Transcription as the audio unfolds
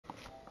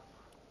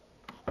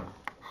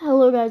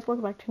Hello guys,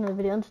 welcome back to another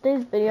video. In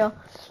today's video,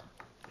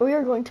 we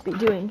are going to be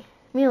doing,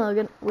 me and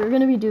Logan, we're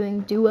going to be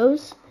doing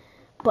duos,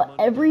 but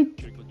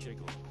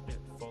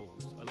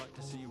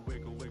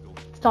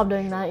stop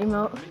doing that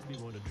emote.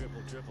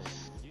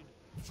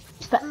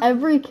 But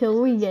every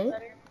kill we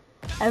get,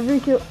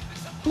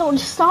 no,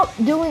 just stop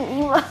doing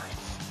emotes.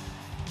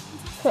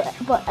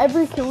 But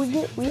every kill we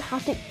get, we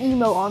have to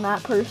emote on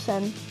that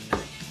person.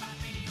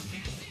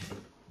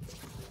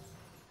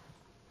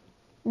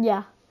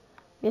 Yeah.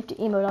 We have to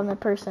emote on that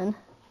person.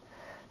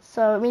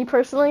 So me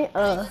personally,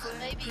 This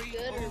may be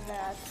good or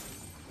bad.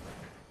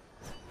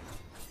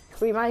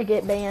 we might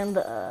get banned.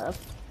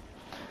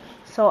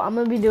 So I'm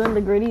gonna be doing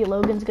the gritty.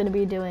 Logan's gonna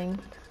be doing.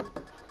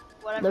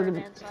 Whatever.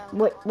 Logan,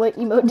 what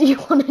emote do you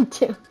want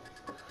to do?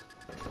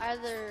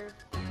 Either,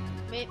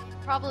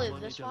 probably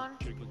this one.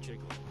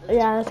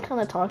 Yeah, that's kind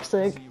of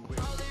toxic.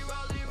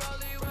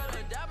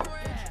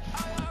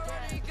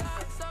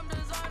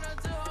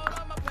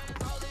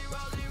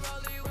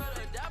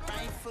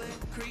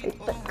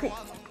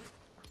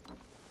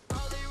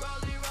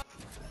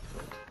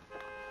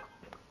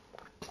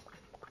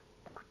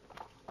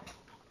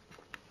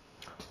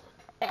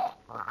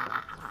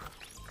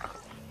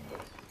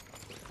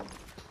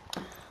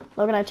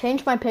 Logan, I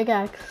changed my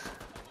pickaxe.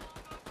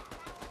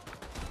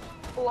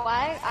 Oh,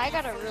 I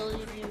got a really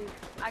new,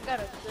 I got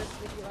a good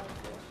video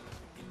idea.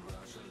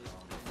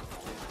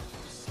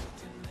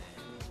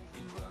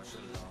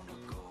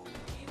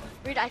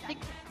 Reed, I think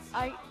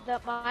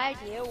my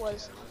idea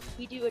was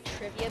we do a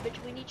trivia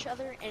between each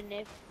other, and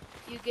if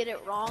you get it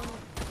wrong,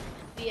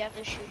 we have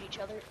to shoot each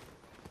other.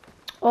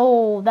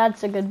 Oh,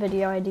 that's a good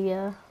video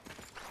idea.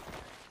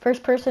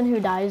 First person who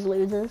dies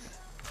loses.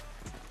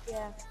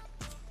 Yeah.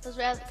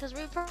 Because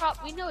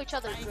we know each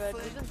other good.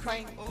 We've been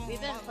playing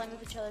with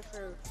each other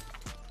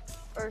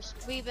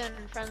we've been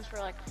friends for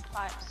like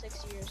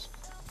 5-6 years.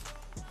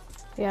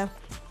 Yeah.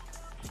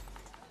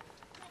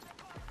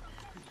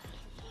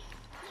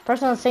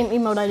 Person on the same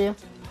emote I do.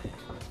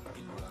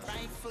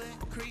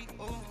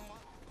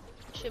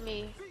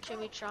 Shimmy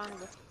Chong.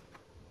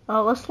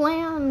 Let's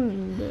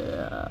land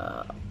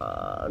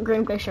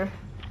Green Glacier.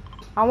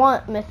 I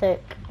want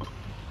Mythic.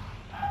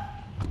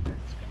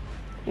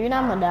 You can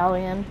have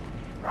Medallion.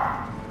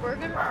 We're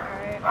gonna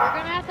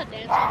have to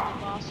dance on the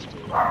boss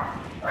too,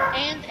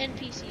 and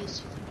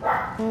NPCs.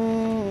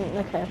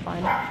 Okay,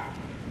 fine.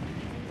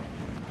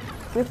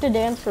 We have to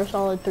dance for a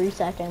solid 3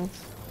 seconds,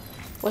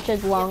 which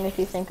is long if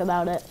you think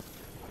about it.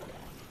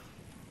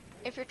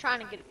 If you're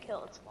trying to get a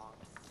kill, it's long.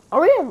 Are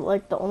we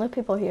like the only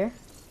people here?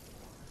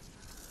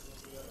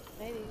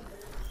 Maybe.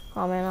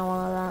 Oh man, I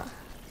wanted that.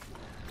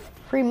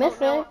 Free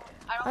Mythic. No,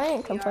 I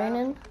ain't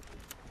complaining.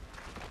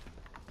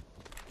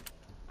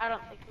 I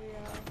don't think we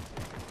are.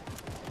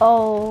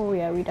 Oh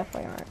yeah, we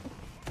definitely aren't.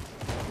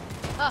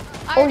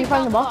 Oh, you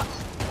found the boss?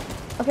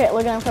 Okay,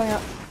 look, I'm coming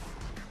up.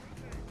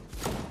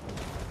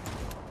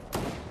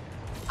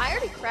 I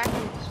already cracked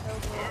it so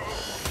good.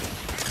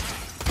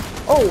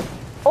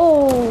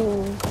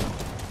 Oh!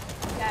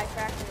 Yeah, I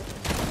cracked it.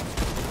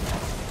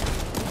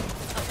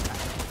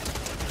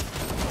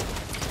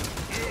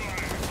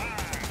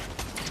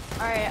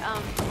 Alright,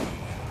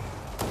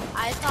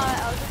 I thought I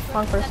was just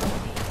Wrong person.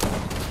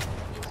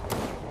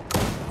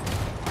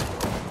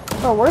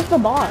 Bro, where's the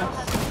boss?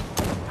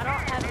 I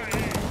don't have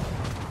it.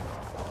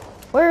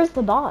 Where is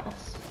the boss?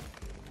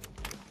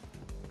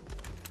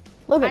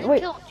 Look I at, didn't wait.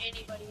 kill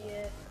anybody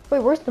yet.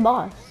 Wait, where's the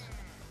boss?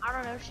 I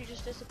don't know, she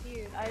just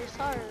disappeared. I just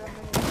saw her a minute.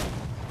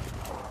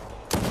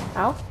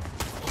 Ow.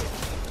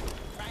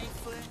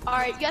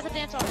 Alright, you have to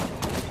dance on her.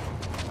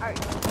 Alright.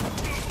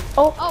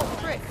 Oh. Oh,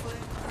 frick.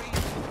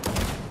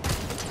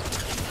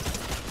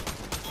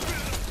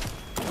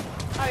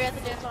 Oh, you have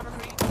to dance on her.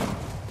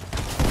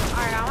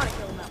 Alright, I want to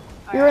kill him now.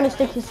 You're in a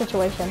sticky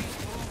situation.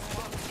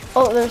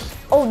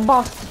 Oh,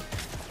 boss.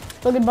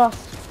 Logan, boss.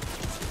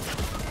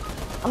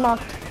 I'm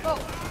knocked. Oh.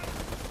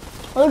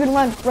 Logan,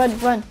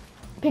 run.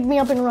 Pick me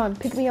up and run.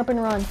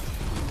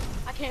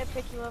 I can't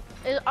pick you up.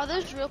 Are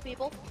those real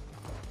people?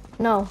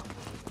 No.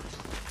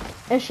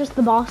 It's just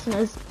the boss and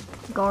his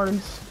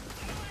guards.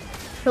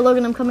 Here,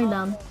 Logan, I'm coming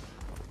down.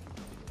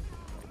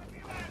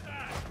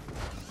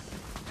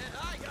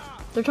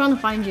 They're trying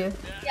to find you.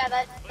 Yeah,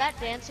 that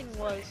dancing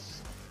was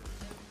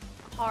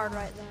hard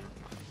right then.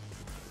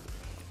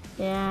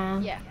 Yeah.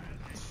 Yeah.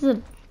 This is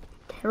a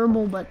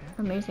terrible but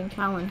amazing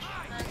challenge.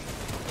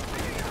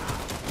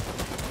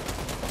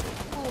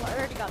 Oh, I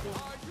already got me.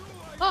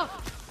 Oh!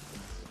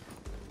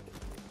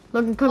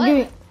 Logan, come get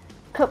me.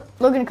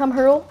 Logan, come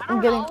hurl.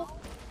 I'm getting.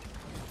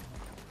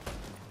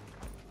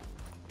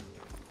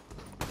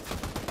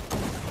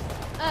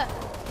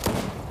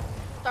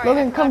 Sorry,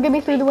 Logan, come get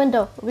me through the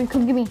window. Logan,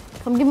 come get me.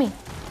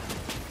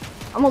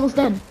 I'm almost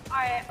dead.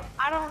 Alright,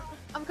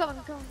 I'm coming.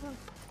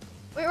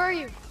 Wait, where are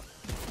you?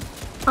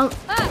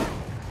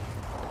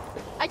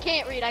 I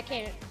can't read, I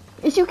can't.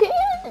 Yes, you can.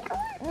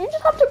 You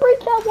just have to break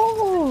that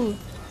wall.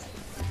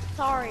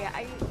 Sorry,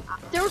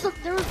 there was a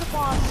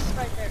boss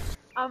right there.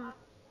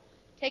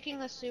 Taking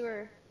the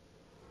sewer.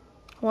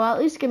 Well, at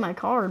least get my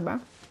card,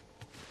 bro.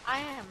 I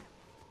am.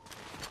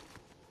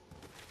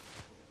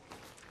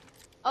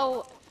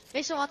 Oh,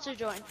 Mason wants to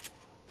join.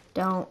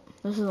 Don't.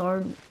 This is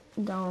hard.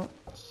 Don't.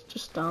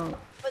 Just don't.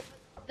 But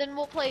then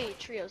we'll play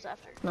trios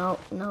after. No,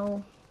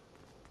 no.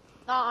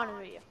 Not on a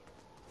video.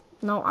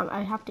 No,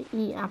 I have to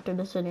eat after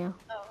this video.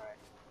 Oh,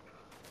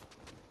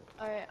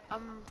 alright,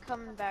 I'm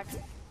coming back.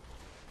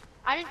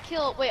 I didn't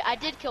kill, wait, I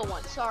did kill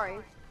one, sorry.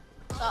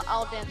 So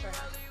I'll dance right now.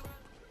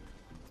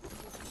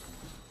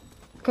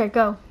 Okay,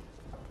 go.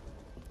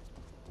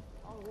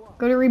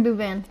 Go to reboot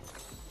van.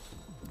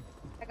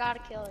 I gotta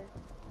kill her.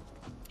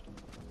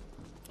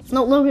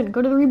 No, Logan,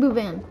 go to the reboot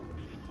van.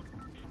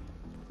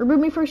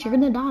 Reboot me first, you're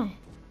gonna die.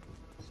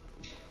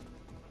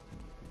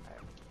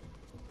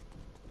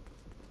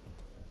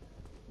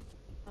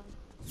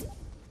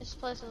 This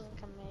place doesn't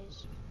come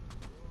maze.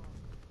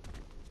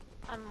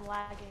 I'm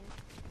lagging.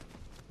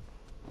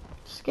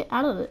 Just get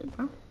out of it,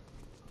 bro.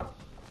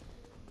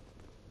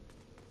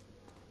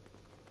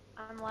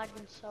 I'm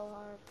lagging so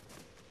hard.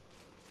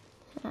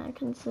 Yeah, I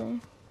can see.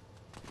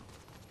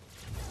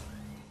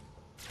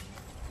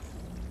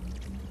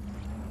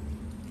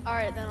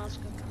 Alright, then let's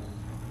go.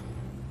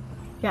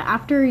 Yeah,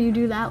 after you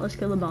do that, let's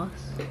kill the boss.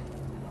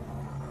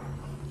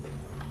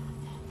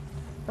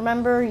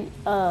 Remember,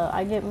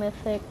 I get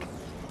mythic,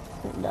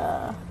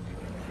 and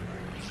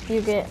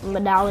you get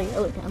medallion.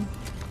 Oh, damn.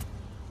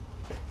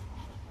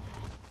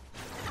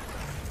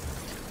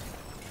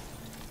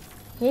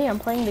 Hey, I'm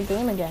playing the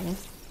game again.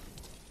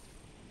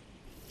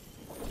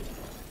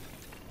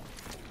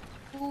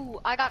 Ooh,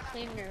 I got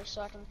cleaners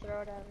so I can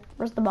throw it at her.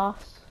 Where's the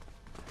boss?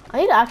 I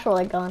need an actual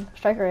like gun.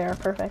 Striker arrow,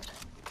 perfect.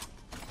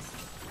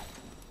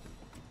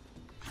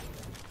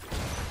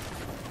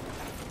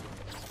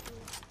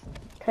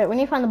 Okay, we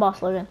need to find the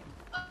boss, Logan.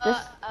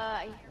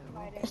 I hear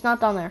fighting. It's not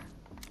down there.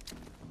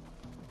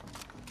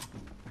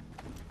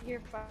 I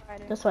hear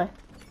fighting. This way.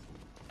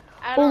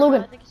 I Oh, don't know,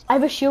 Logan, I think it's I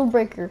have a shield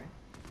breaker.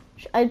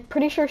 I'm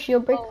pretty sure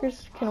shield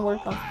breakers can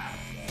work on.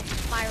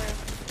 my room.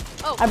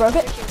 Oh, I broke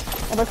it. there's you.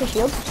 I broke the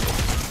shield.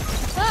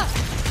 Ah!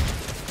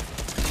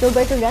 Shield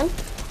breaker again.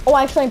 Oh,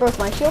 I accidentally broke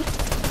my shield.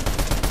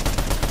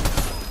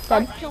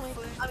 Dead. Kill me.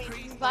 I mean,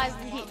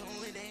 revive me.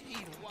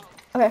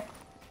 Okay.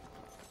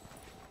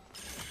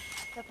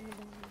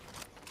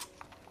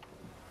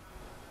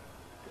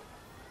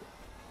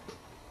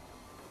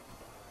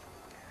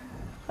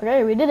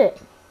 Okay, we did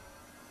it.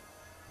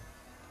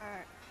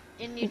 Alright.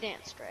 And you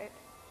danced, right?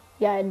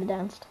 Yeah, I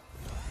danced.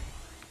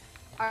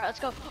 Alright, let's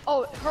go.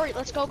 Oh, hurry,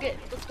 let's go get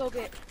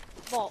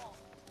Vault.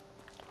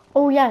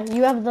 Oh yeah,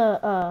 you have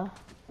the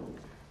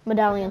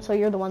medallion, so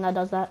you're the one that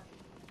does that.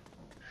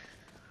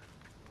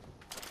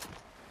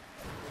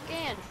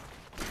 Again.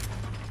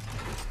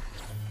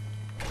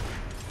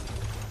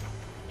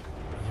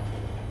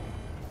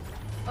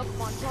 Oh,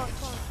 come on, come on,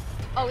 come on.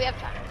 Oh, we have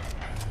time.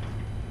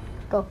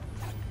 Go.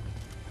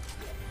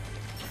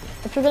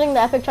 If you're getting the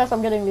epic chest,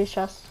 I'm getting these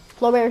chests.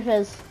 Flowberry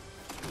Fizz.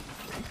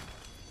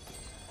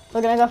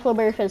 Look, I got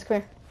Flowberry Fizz.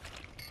 Come here.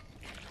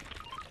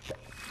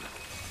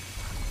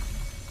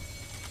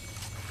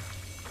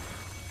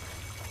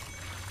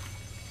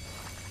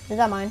 Is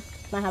that mine?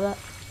 Can I have that?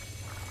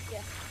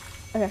 Yeah.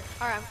 Okay.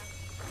 Alright.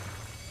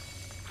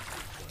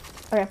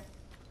 Okay.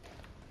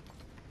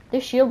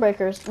 These shield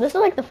breakers. This is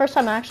like the first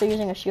time I'm actually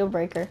using a shield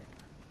breaker.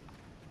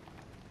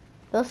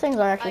 Those things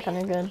are actually kind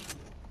of good.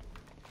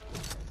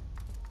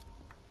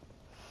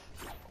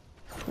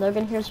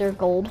 Logan, here's your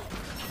gold.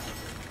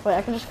 Wait,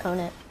 I can just cone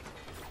it.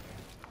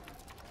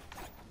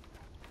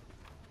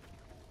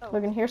 Oh.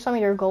 Logan, here's some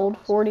of your gold.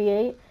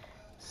 48,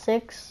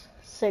 6,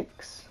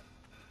 6,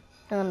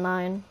 and then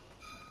 9.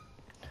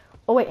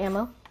 Oh wait,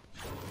 ammo.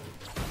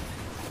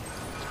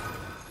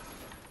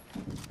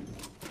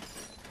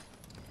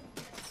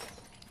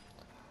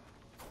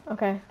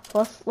 Okay,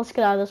 let's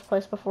get out of this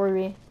place before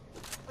we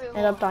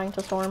end up dying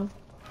to storm.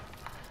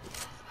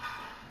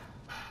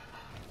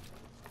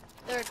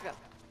 There we go.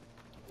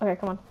 Okay,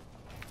 come on.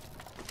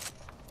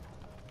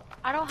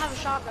 I don't have a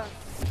shotgun.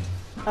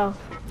 Oh,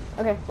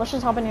 okay, let's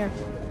just hop in here.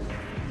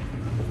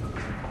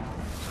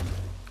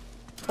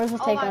 Where does this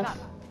take us? God.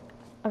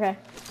 Okay.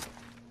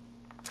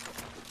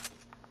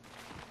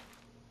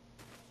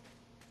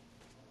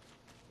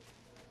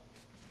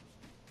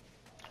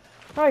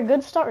 Alright,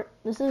 good start.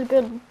 This is a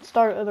good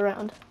start of the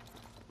round.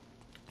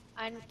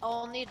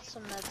 I'll need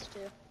some meds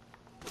too.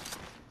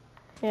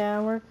 Yeah,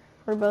 we're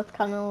both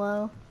kind of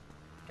low.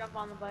 Jump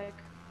on the bike.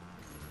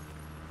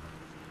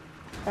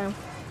 Okay.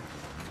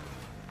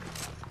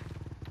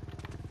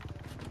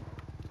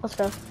 Let's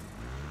go.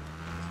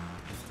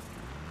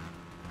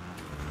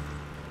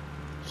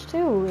 Just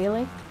two,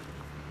 really?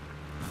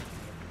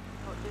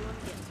 Oh, do one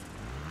again.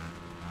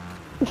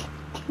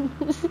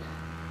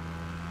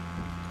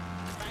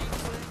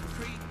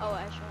 Oh,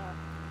 I should have.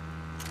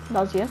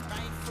 That was you?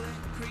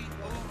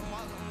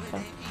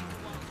 Okay.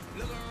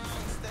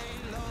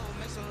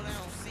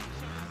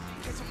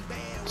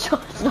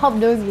 Stop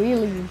doing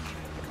wheelies.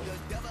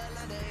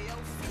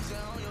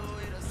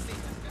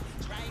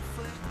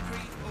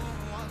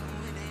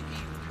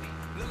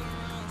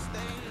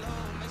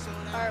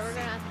 Alright, we're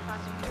gonna have to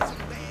find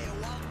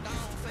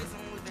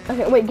some.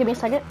 Okay, wait, give me a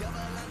second.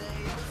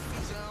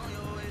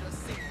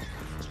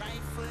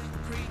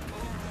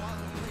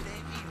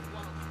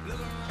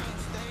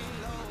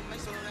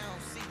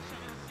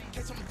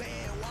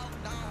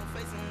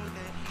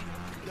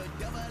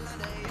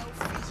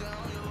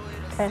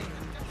 Okay.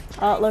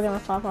 Logan,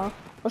 let's hop off.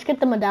 Let's get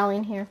the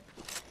medallion here.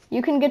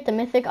 You can get the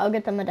mythic, I'll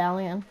get the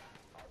medallion.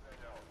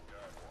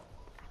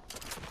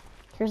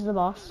 Here's the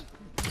boss.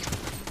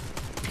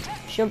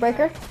 Shield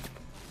breaker?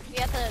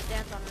 You have to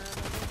dance on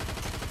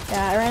it.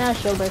 Yeah, I ran out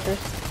of shield breakers.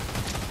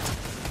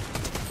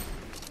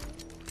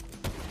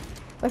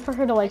 Wait for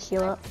her to like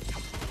heal up.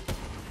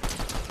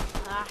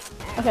 Ah.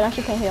 Okay, now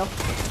she can't heal.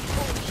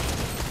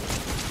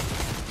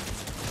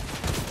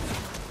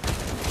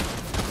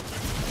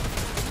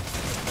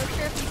 Not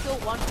sure if you kill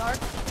one guard.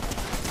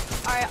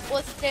 Alright,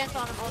 let's dance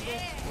on him,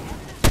 okay?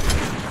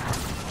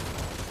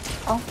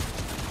 Oh.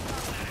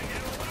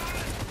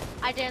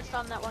 I danced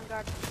on that one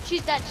guard.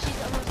 She's dead.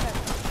 She's almost dead.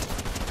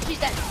 She's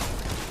dead.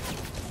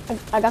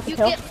 I got the You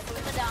kill. get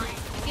the medallion.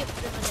 You get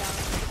the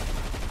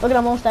medallion. Look at,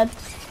 I'm almost dead.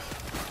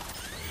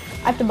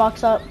 I have to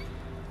box up.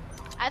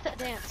 I have to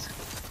dance.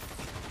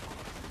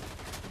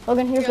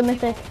 Logan, here's the Real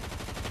mythic.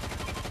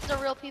 These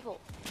are real people.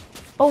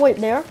 Oh wait,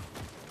 there?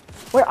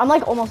 Where? I'm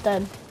like almost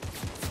dead.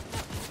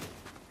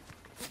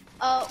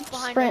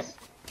 Behind Sprint.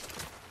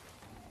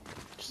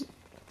 us.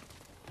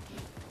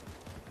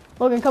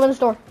 Logan, come in the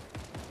store.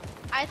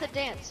 I have to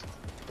dance.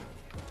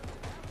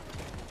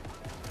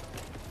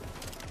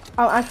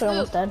 I'm actually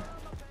almost dead.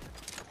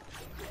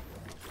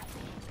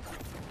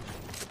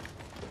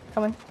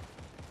 Coming.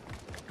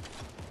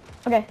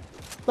 Okay.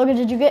 Logan,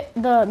 did you get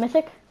the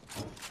mythic?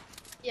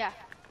 Yeah.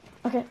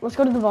 Okay, let's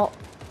go to the vault.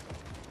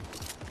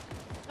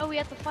 No, we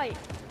have to fight.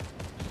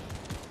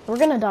 We're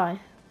gonna die.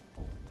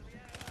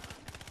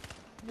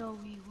 No,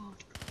 we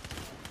won't.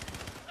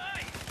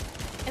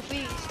 If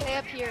we stay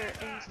up here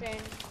and stay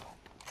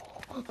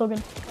in...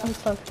 Logan, I'm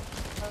stuck.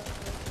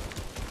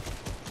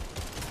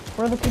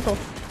 Where are the people?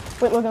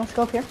 Wait, Logan, let's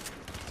go up here.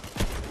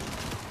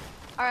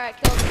 Alright,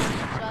 kill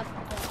them.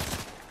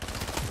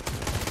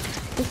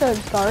 Is there a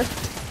guard?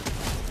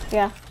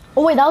 Yeah.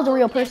 Oh wait, that was a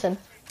real person.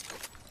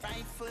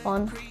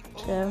 1, 2,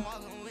 3.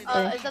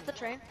 Is that the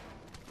train?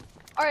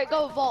 Alright,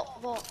 go,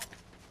 vault.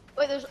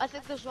 Wait, I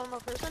think there's one more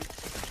person.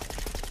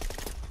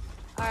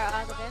 Alright, I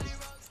have to dance.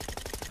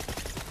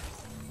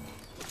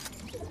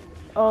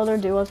 Oh, their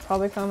duo's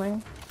probably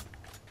coming.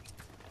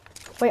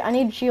 Wait, I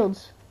need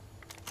shields.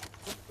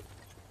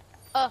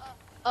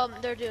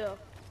 Their duo.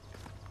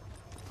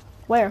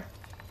 Where?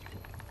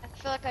 I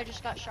feel like I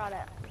just got shot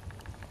at.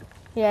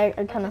 Yeah,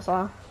 I kind of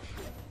saw.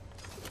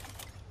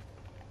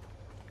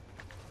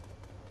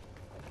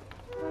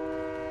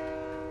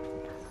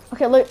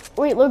 Okay, look,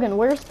 wait, Logan,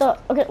 where's the...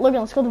 Okay,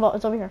 Logan, let's go to the vault.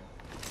 It's over here.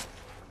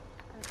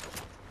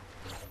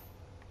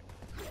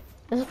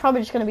 This is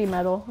probably just gonna be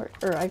metal,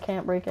 or I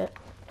can't break it.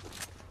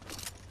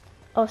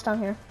 Oh, it's down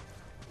here.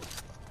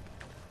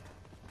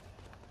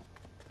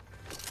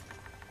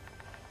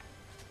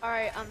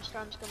 Alright,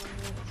 Storm's coming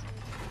in.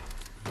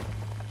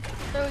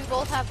 So we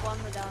both have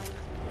one medallion.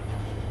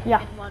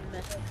 Yeah. And one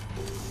mythic.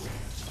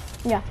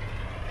 Yeah.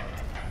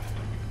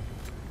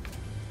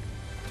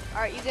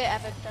 Alright, you get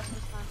epic just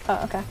this time.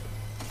 Oh, okay.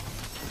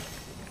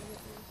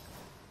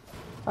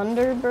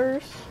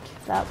 Thunderburst.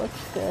 That looks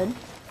good.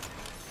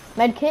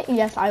 Medkit,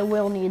 yes, I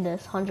will need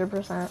this,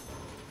 100%.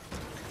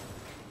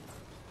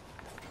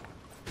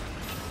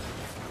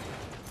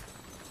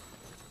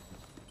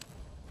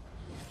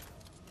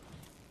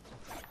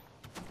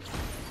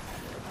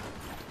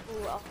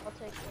 Ooh, I'll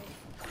take it.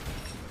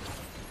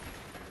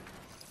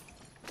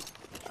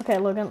 Okay,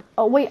 Logan.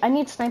 Oh, wait, I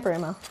need sniper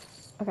ammo.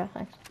 Okay,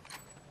 thanks.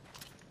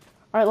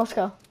 Alright, let's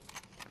go.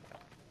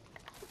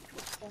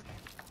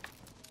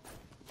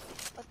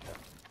 What the?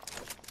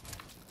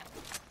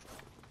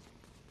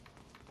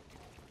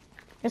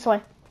 This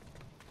way.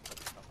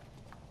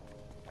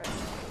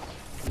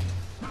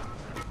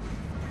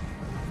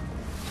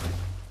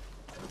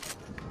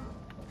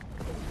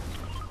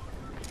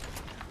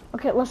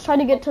 Okay, let's try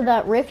to get to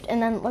that rift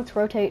and then let's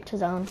rotate to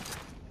zone.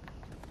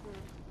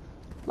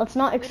 Let's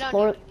not We don't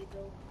explore. need to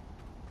go.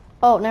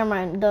 Oh, never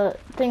mind. The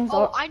things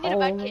are. Oh, I need a all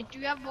med over. kit. Do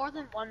you have more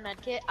than one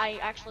med kit? I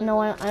actually. No,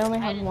 I only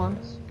have one.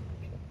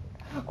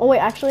 Oh wait,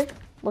 actually,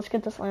 let's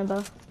get this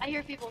Lambo. I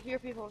hear people. Hear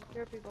people.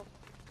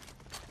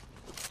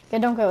 Yeah,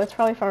 don't go. It's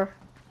probably far.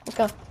 Let's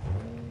go.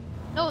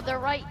 No, they're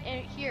right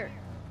here.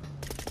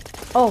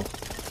 Oh.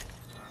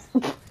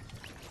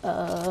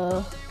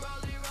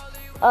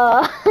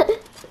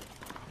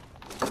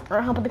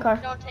 Alright, hop in the car.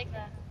 Don't take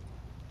that.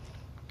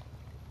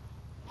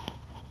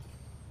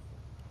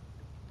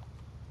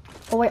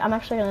 Oh wait, I'm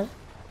actually gonna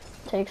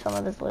take some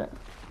of this loot.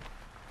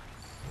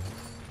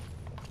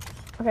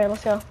 Okay,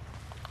 let's go.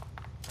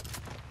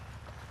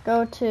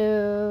 Go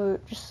to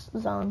just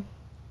zone.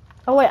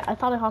 Oh wait, I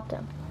thought I hopped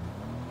in.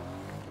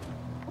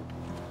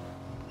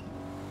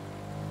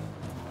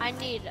 I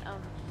need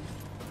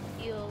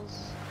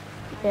heals.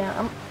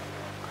 Yeah,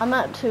 I'm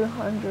at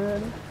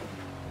 200.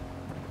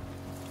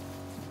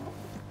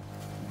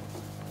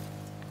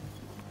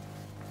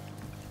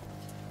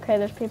 Okay,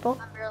 there's people.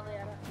 I'm barely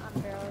at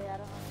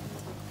it.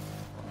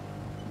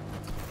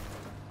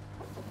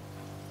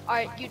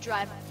 Alright, you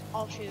drive.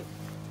 I'll shoot.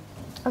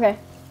 Okay.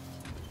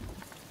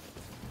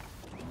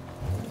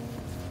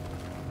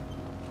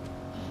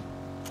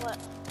 What?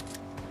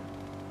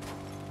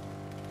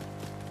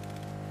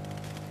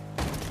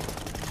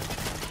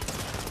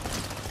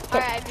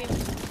 Alright, I beam.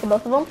 Okay,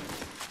 both of them.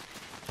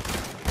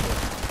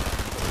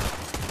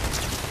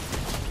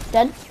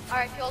 Dead.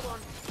 Alright, killed one.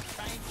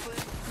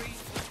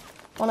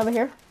 One over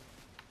here.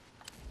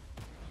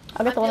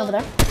 I'll get I'm the one over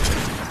there.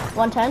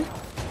 110.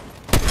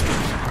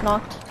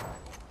 Knocked.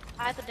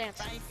 I have to dance.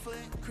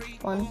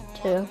 1,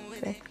 2,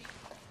 3.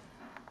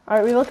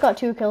 Alright, we both got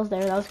 2 kills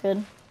there. That was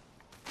good.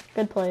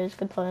 Good plays,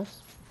 good plays.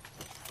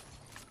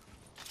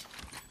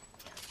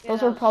 Yeah, Those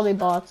that were was- probably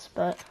bots,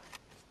 but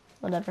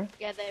whatever.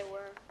 Yeah, they were.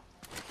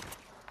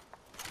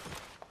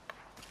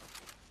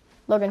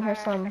 Logan, here's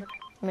some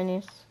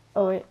minis.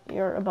 Oh wait,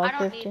 you're above I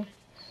don't 50. need-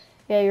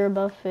 Yeah, you're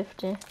above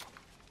 50.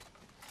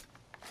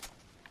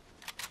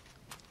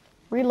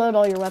 Reload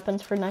all your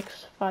weapons for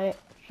next fight,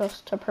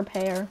 just to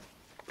prepare.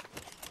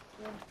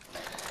 Yeah.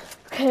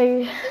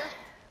 Okay.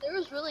 There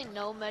was really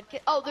no med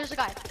kit. Oh, there's a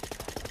guy.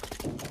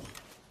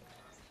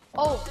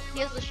 Oh,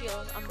 he has the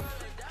shield.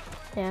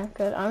 Yeah,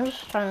 good. I'm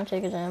just trying to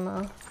take his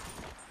ammo.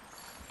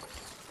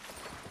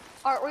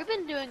 Alright, we've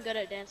been doing good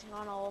at dancing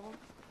on all of them.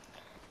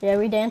 Yeah,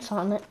 we dance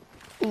on it.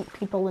 8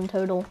 people in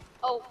total.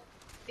 Oh,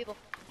 people.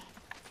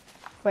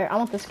 Wait, I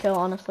want this kill,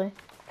 honestly.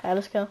 Can I have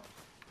this kill?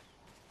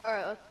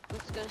 Alright,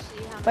 let's go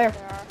see how Where? many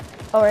there are.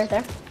 Oh, right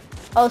there.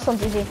 Oh, this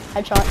one's easy.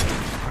 Headshot.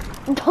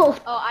 Oh,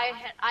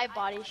 I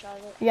body shot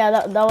it. Yeah,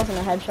 that wasn't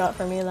a headshot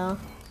for me, though.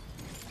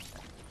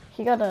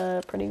 He got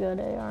a pretty good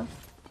AR.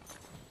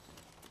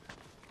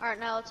 Alright,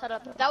 now let's head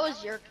up. That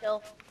was your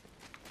kill.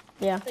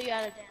 Yeah. So you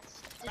had to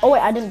dance. Oh,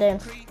 wait, I didn't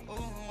dance.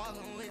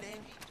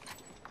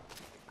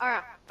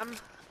 Alright, I'm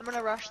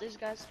gonna rush these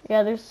guys.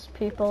 Yeah, there's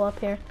people up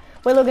here.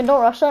 Wait, Logan,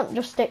 don't rush them.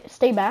 Just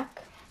stay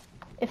back.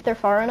 If they're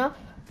far enough.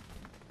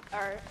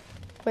 Alright.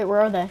 Wait,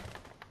 where are they?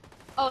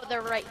 Oh,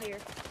 they're right here.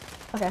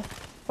 Okay.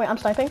 Wait, I'm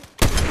sniping.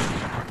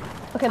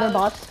 Okay, they're Oh,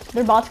 bots.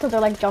 They're bots because they're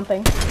like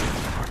jumping.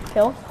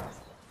 Kill.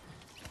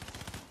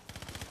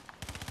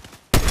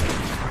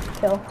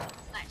 Kill.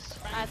 Nice.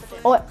 I have to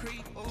do. Oh, wait.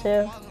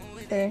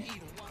 2, 3.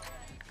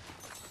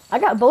 I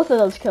got both of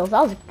those kills.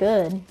 That was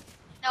good.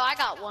 No, I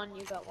got one.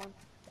 You got one.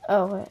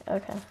 Oh, wait.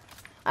 Okay.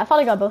 I thought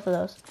I got both of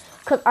those.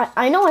 Because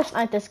I know I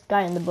sniped this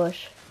guy in the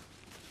bush.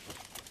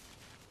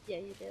 Yeah,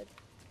 you did.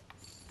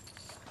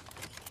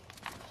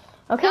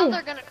 Okay. Now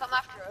they're gonna come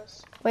after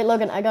us. Wait,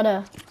 Logan, I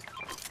gotta...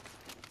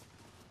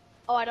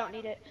 Oh, I don't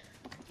need it.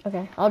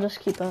 Okay, I'll just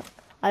keep it.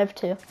 I have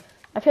 2.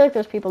 I feel like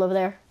there's people over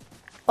there.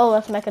 Oh,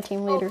 that's Mecha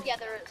team leader. Oh, yeah,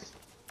 there is.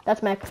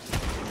 That's Mech.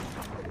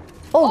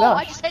 Oh,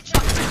 I gosh. just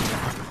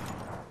headshot.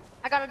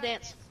 I gotta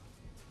dance.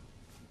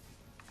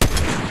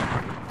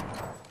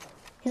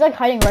 He's like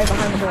hiding right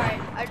behind the door.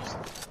 Alright, I just...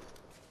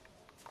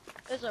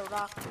 There's a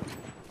rock.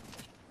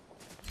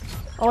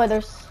 Oh, wait,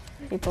 there's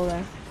people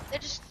there. They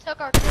just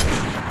took our kill.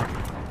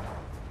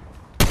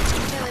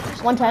 Yeah, they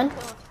just 110. took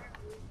our kill.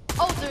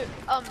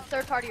 Oh, the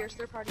third partiers.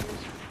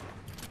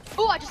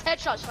 Oh, I just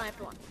headshot sniped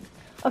one.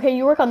 Okay,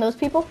 you work on those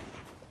people.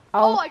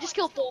 Oh, I just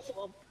killed both of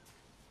them.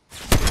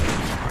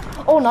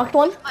 Oh, knocked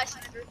one. My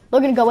sister.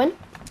 Logan, go in.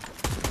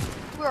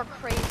 We are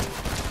crazy.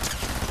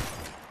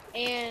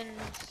 And...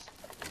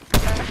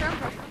 Pressure. I'm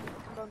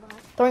going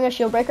behind. Throwing a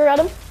shield breaker at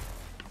him.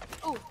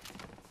 Oh,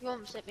 you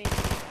almost hit me.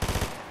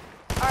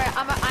 Alright,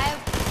 I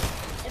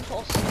have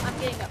impulse. I'm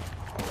getting up.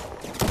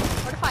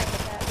 What if I hit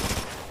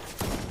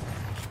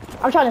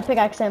that? I'm trying to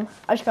pickaxe him.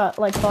 I just got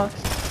like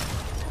boxed.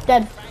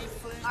 Dead.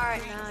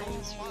 Alright,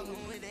 nice.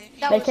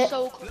 That Make was it.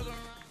 so close.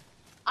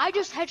 I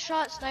just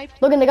headshot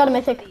sniped. Logan, they got a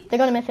both of mythic. these. They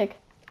got a mythic.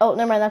 Oh,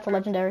 never mind. That's a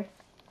legendary.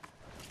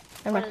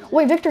 Never What mind. is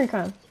Wait, it? victory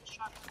crown.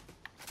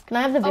 Can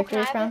I have the Oh, can victory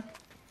I have crown? it?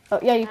 Oh,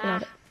 yeah, you can Nah.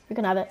 have it. You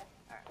can have it.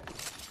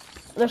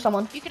 There's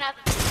someone. You can have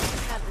it. You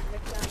can have the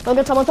victim.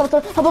 Logan, someone.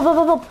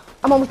 Help.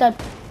 I'm almost dead.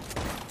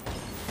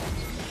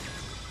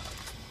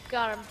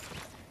 Got him.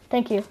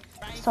 Thank you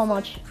so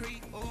much.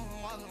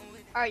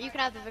 Alright, you can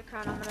have the Vic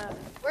crown. I'm gonna.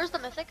 Where's the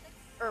mythic?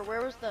 Or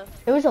where was the?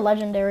 It was a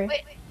legendary.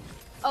 Wait.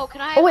 Oh,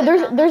 can I? Have Oh wait, the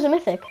crown? there's a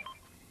mythic.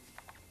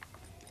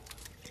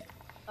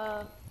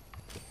 Uh.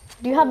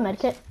 Do you have a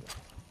medkit?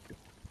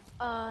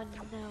 No.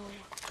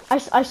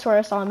 I swear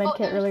I saw a Oh,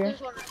 medkit earlier.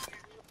 there's one.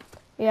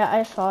 Yeah,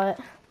 I saw it.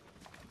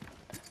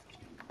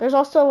 There's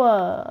also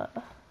a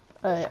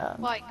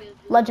Quite good.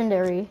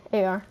 legendary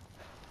AR.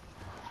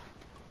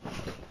 I'm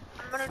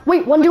gonna.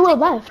 Wait, one I'm gonna duo take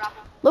the left. drop.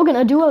 Logan,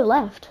 a duo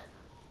left.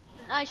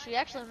 Nice. We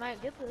actually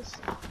might get this.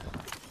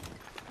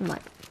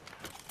 Might.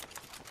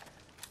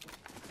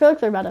 I feel like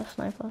they're about to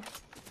snipe us.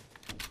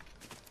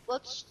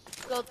 Let's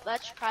go.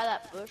 Let's try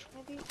that bush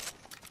maybe.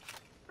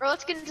 Or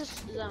let's get into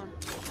zone.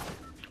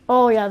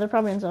 Oh yeah, they're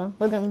probably in zone.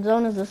 Logan,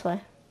 zone is this way.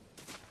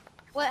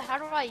 What? How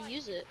do I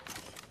use it?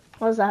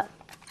 What is that?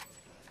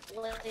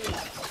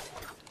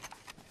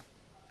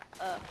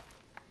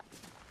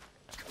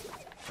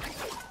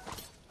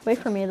 Wait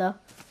for me though.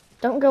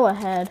 Don't go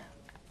ahead.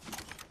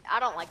 I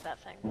don't like that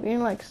thing. We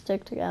can like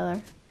stick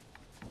together.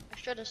 I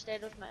should have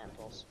stayed with my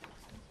impulse.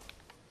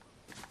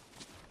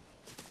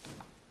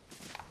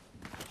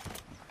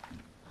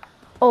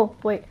 Oh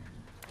wait,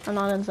 I'm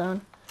not in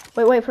zone.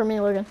 Wait for me,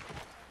 Logan.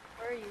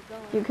 Where are you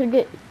going? You could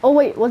get. Oh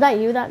wait, was that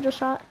you that just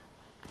shot?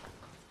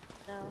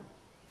 No.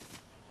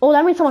 Oh,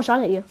 that means someone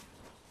shot at you.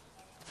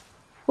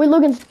 Wait,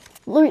 Logan,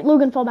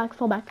 fall back,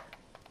 fall back.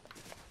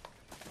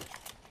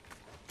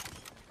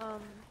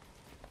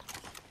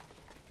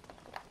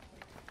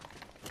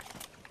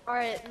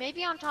 Alright,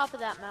 maybe on top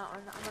of that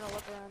mountain. I'm gonna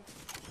look around.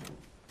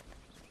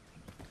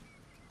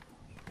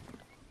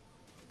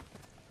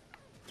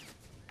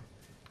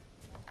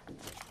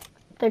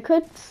 They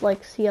could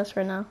like see us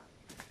right now.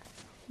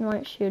 They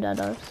might shoot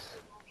at us.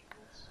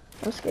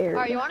 I'm scared.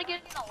 Alright, you wanna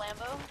get in a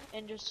Lambo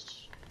and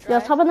just drive? Yeah,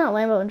 let's hop in that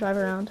Lambo and drive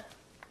around.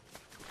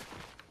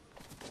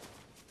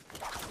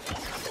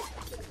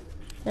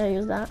 Yeah,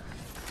 use that.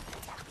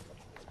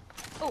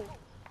 Oh,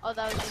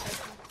 that was you.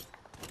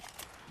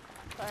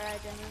 Sorry, I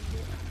didn't mean to.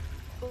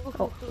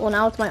 Oh, well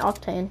now it's my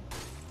octane.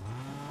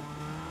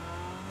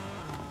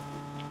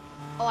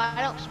 Oh,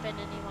 I don't spend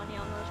any money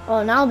on those.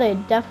 Oh, now they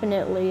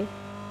definitely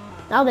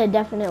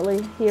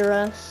hear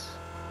us.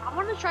 I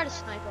want to try to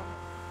snipe them.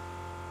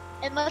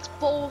 And let's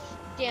both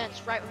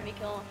dance right when we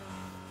kill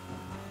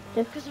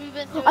them. Because we've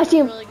been doing I see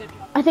a him. really good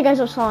job. I think I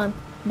just saw him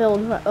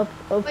build right up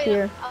Wait,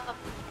 here.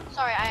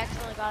 Sorry, I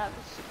accidentally got out.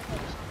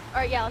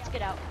 Alright, yeah, let's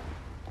get out.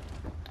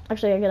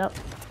 Actually, I get up.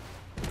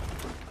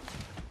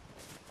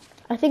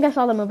 I think I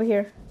saw them over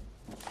here.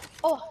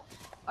 Oh,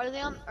 are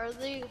they?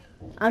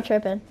 I'm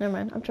tripping. Never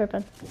mind. I'm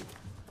tripping.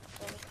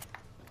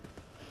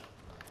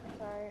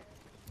 Sorry.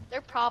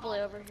 They're probably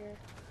over here.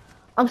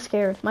 I'm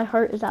scared. My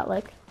heart is at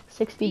like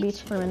 60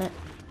 beats per minute.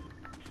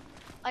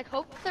 Like,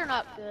 hope they're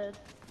not good.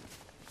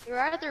 They're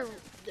either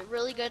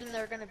really good and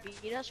they're gonna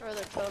beat us, or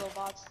they're total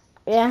bots.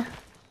 Yeah.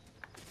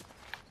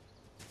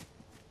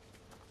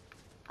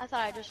 I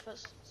thought I just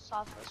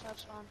saw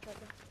footsteps while I'm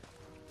tripping.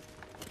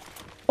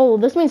 Oh,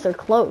 this means they're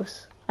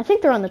close. I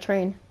think they're on the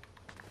train.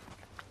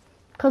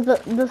 Cause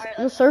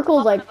the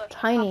circle's like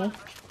tiny.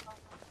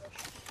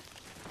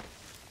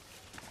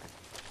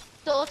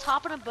 So let's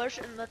hop in a bush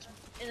and let's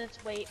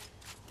wait.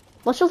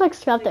 Let's just like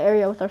scout the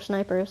area with our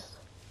snipers.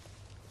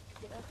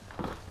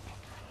 Yeah.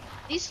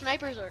 These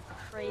snipers are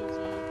crazy.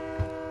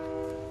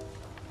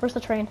 Where's the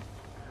train?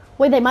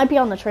 Wait, they might be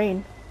on the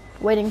train,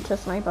 waiting to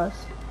snipe us.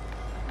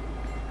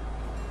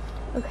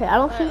 Okay, I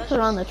don't think they're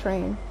on the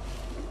train.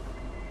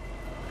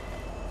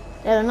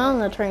 Yeah, they're not on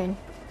the train.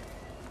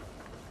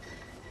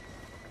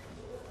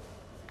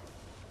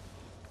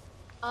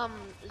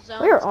 Zone.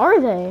 Where are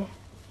they?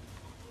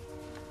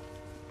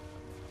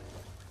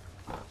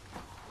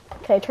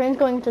 Okay, train's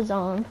going to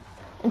zone.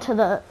 Into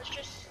the... Let's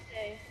just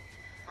stay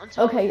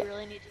until we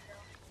really need to go.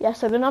 Yeah,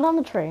 so they're not on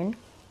the train.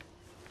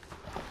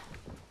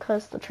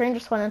 Because the train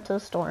just went into the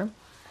storm.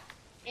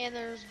 And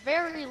there's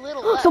very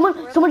little left.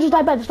 Someone just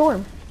died by the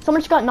storm.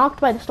 Someone just got knocked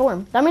by the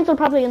storm. That means they're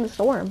probably in the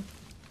storm.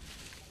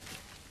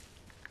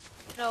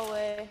 No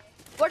way.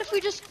 What if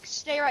we just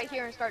stay right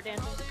here and start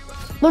dancing?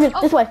 Look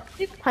at this way.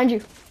 Behind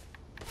you.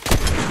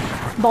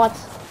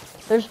 Bots.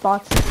 There's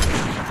bots.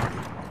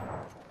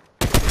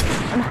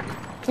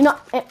 You know,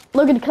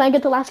 Logan, can I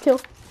get the last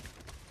kill?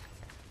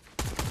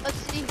 Let's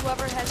see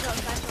whoever has no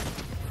nice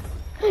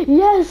one.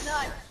 Yes.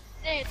 No,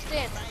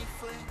 dance.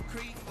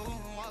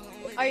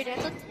 Are you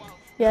dancing?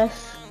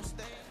 Yes.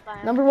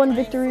 Fine. Number 1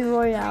 victory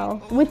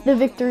royale with the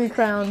victory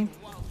crown.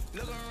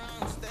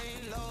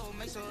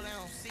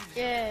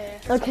 Yeah.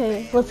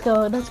 Okay, let's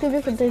go. That's gonna be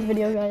it for today's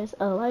video, guys.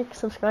 Like,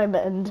 subscribe,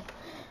 and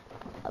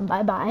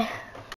bye bye.